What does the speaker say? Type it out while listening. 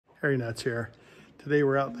Harry Nuts here. Today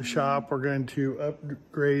we're out in the shop. We're going to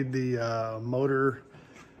upgrade the motor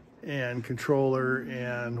and controller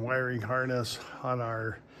and wiring harness on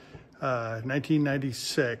our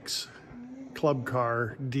 1996 Club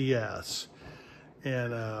Car DS.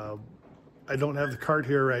 And I don't have the cart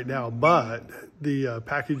here right now, but the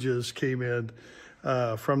packages came in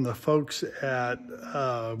from the folks at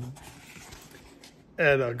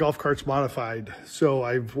Golf Carts Modified. So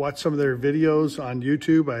I've watched some of their videos on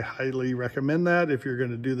YouTube. I highly recommend that if you're going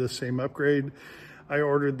to do the same upgrade. I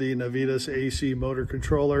ordered the Navitas AC motor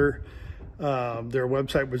controller. Their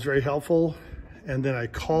website was very helpful. And then I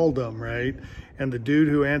called them, right? And the dude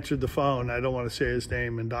who answered the phone, I don't want to say his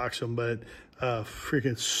name and dox him, but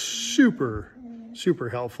freaking super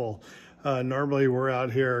helpful. Normally we're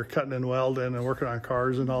out here cutting and welding and working on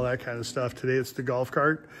cars and all that kind of stuff. Today it's the golf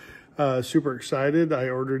cart. Super excited. I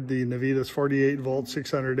ordered the Navitas 48 volt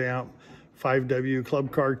 600 amp 5W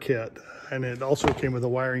club car kit, and it also came with a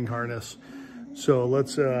wiring harness. So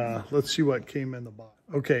let's see what came in the box.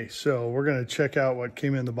 Okay, so we're going to check out what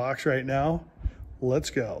came in the box right now. Let's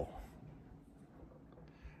go.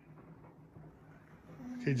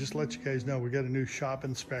 Okay, just to let you guys know, we got a new shop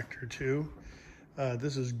inspector too.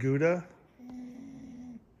 This is Gouda.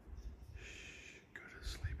 Gouda's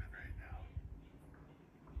sleeping right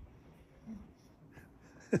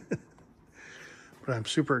now. But I'm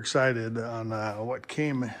super excited on what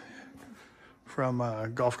came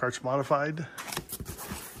from Golf Carts Modified.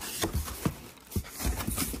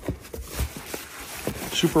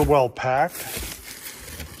 Super well packed,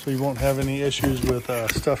 so you won't have any issues with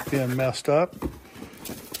stuff being messed up.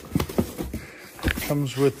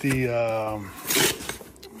 Comes with the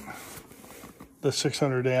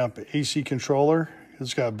 600 amp AC controller.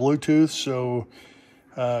 It's got Bluetooth, so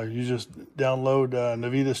you just download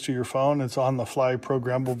Navitas to your phone. It's on the fly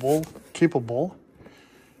programmable, capable.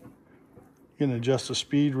 You can adjust the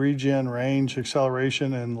speed, regen, range,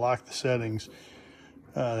 acceleration, and lock the settings.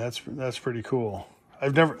 That's pretty cool.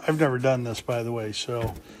 I've never done this, by the way,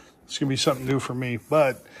 so it's gonna be something new for me.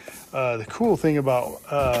 But the cool thing about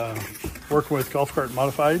working with Golf Cart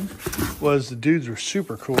Modified was the dudes were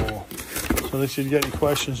super cool. So they said, you got any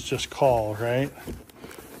questions, just call, right?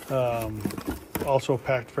 Also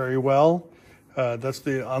packed very well. That's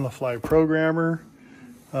the on-the-fly programmer.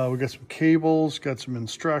 We got some cables, got some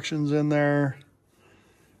instructions in there.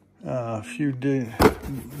 A few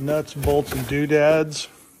nuts, bolts, and doodads.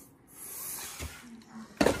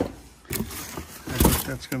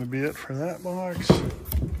 That's going to be it for that box.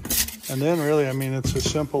 And then really, I mean, it's as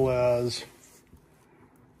simple as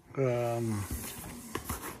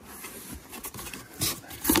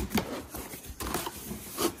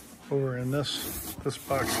over in this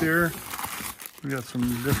box here, we got some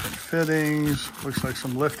different fittings. Looks like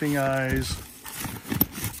some lifting eyes,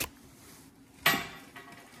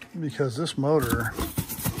 because this motor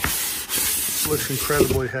looks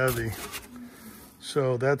incredibly heavy.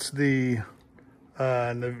 So that's the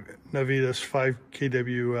Navitas 5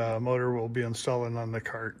 kW motor we'll be installing on the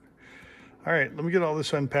cart. All right, let me get all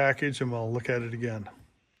this unpackaged and we'll look at it again.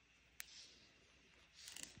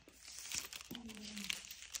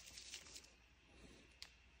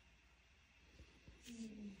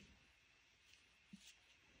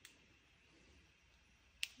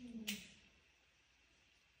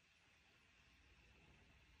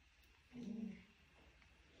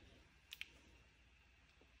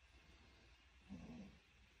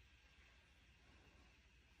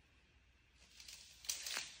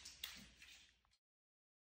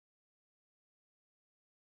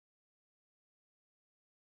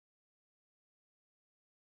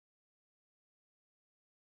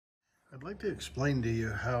 I'd like to explain to you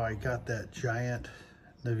how I got that giant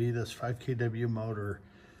Navitas 5 kW motor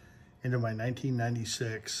into my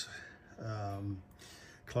 1996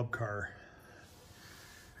 club car.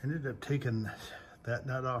 I ended up taking that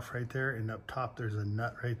nut off right there, and up top there's a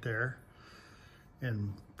nut right there,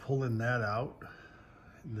 and pulling that out,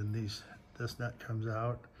 and then this nut comes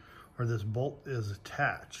out, or this bolt is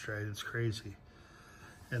attached, right? It's crazy.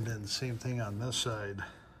 And then same thing on this side.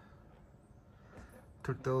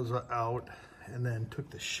 Took those out, and then took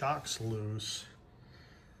the shocks loose,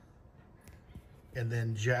 and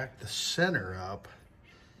then jacked the center up.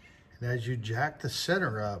 And as you jack the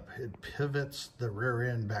center up, it pivots the rear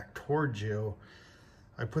end back towards you.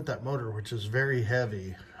 I put that motor, which is very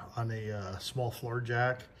heavy, on a small floor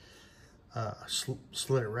jack,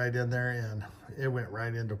 slid it right in there, and it went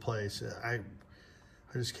right into place. I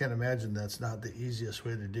just can't imagine that's not the easiest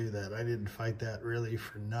way to do that. I didn't fight that really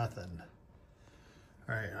for nothing.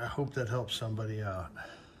 All right, I hope that helps somebody out.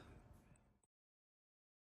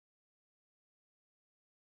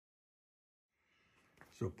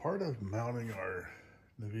 So part of mounting our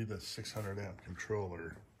Navita 600 amp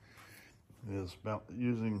controller is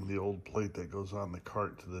using the old plate that goes on the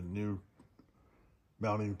cart to the new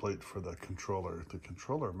mounting plate for the controller. The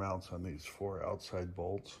controller mounts on these 4 outside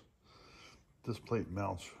bolts. This plate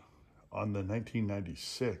mounts on the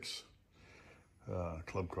 1996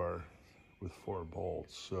 club car with 4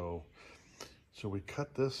 bolts. So we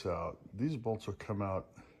cut this out. These bolts will come out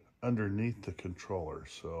underneath the controller,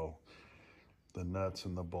 so the nuts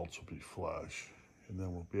and the bolts will be flush, and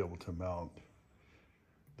then we'll be able to mount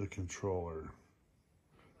the controller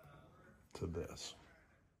to this.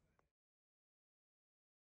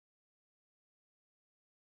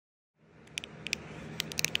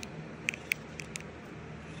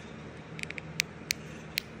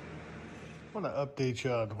 I want to update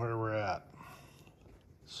you on where we're at.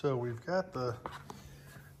 So we've got the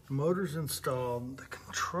motors installed. The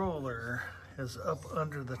controller is up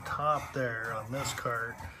under the top there on this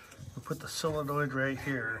cart. We put the solenoid right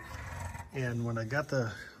here. And when I got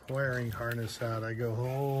the wiring harness out, I go,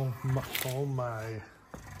 oh my.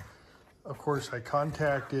 Of course, I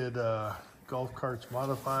contacted Golf Carts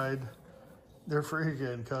Modified. Their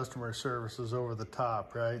freaking customer service is over the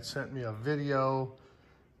top, right? Sent me a video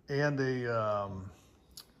and a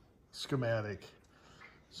schematic.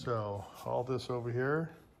 So all this over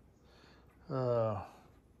here,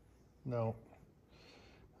 no,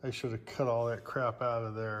 I should have cut all that crap out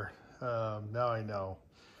of there. Now I know.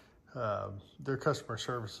 Their customer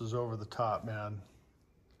service is over the top, man.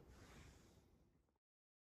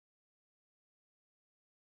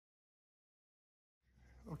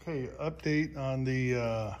 Okay, update on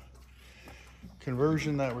the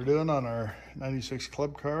conversion that we're doing on our 96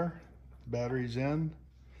 club car. Batteries in,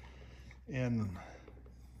 and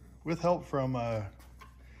with help from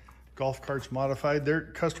Golf Carts Modified, their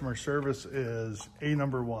customer service is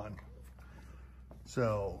 #1.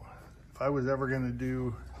 So if I was ever going to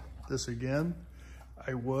do this again,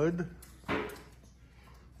 I would,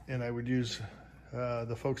 and I would use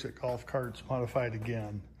the folks at Golf Carts Modified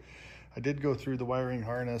again. I did go through the wiring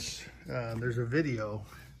harness. There's a video,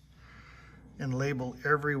 and label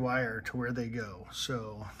every wire to where they go.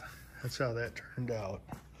 So that's how that turned out.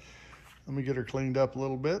 Let me get her cleaned up a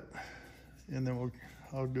little bit, and then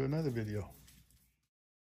I'll do another video.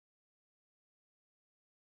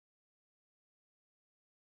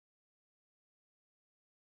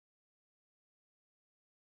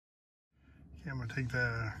 Okay, I'm gonna take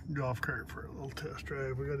the golf cart for a little test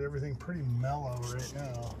drive. We got everything pretty mellow right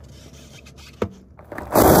now.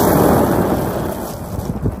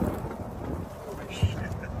 Holy shit.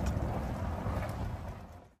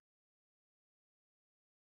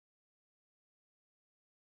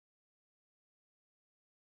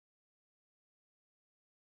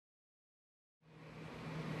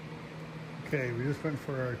 Okay, we just went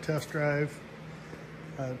for our test drive.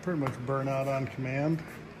 Pretty much burnout on command.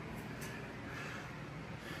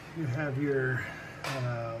 You have your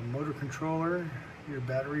motor controller, your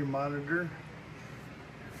battery monitor.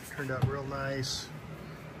 Turned out real nice.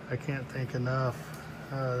 I can't thank enough.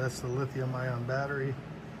 That's the lithium ion battery.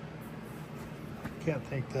 Can't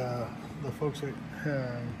thank the folks at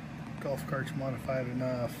Golf Carts Modified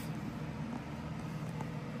enough,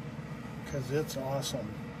 because it's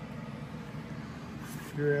awesome.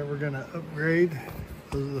 If you're ever gonna upgrade,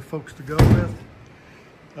 those are the folks to go with.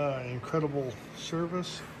 Incredible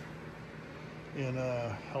service and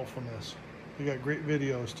helpfulness. We got great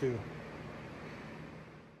videos too.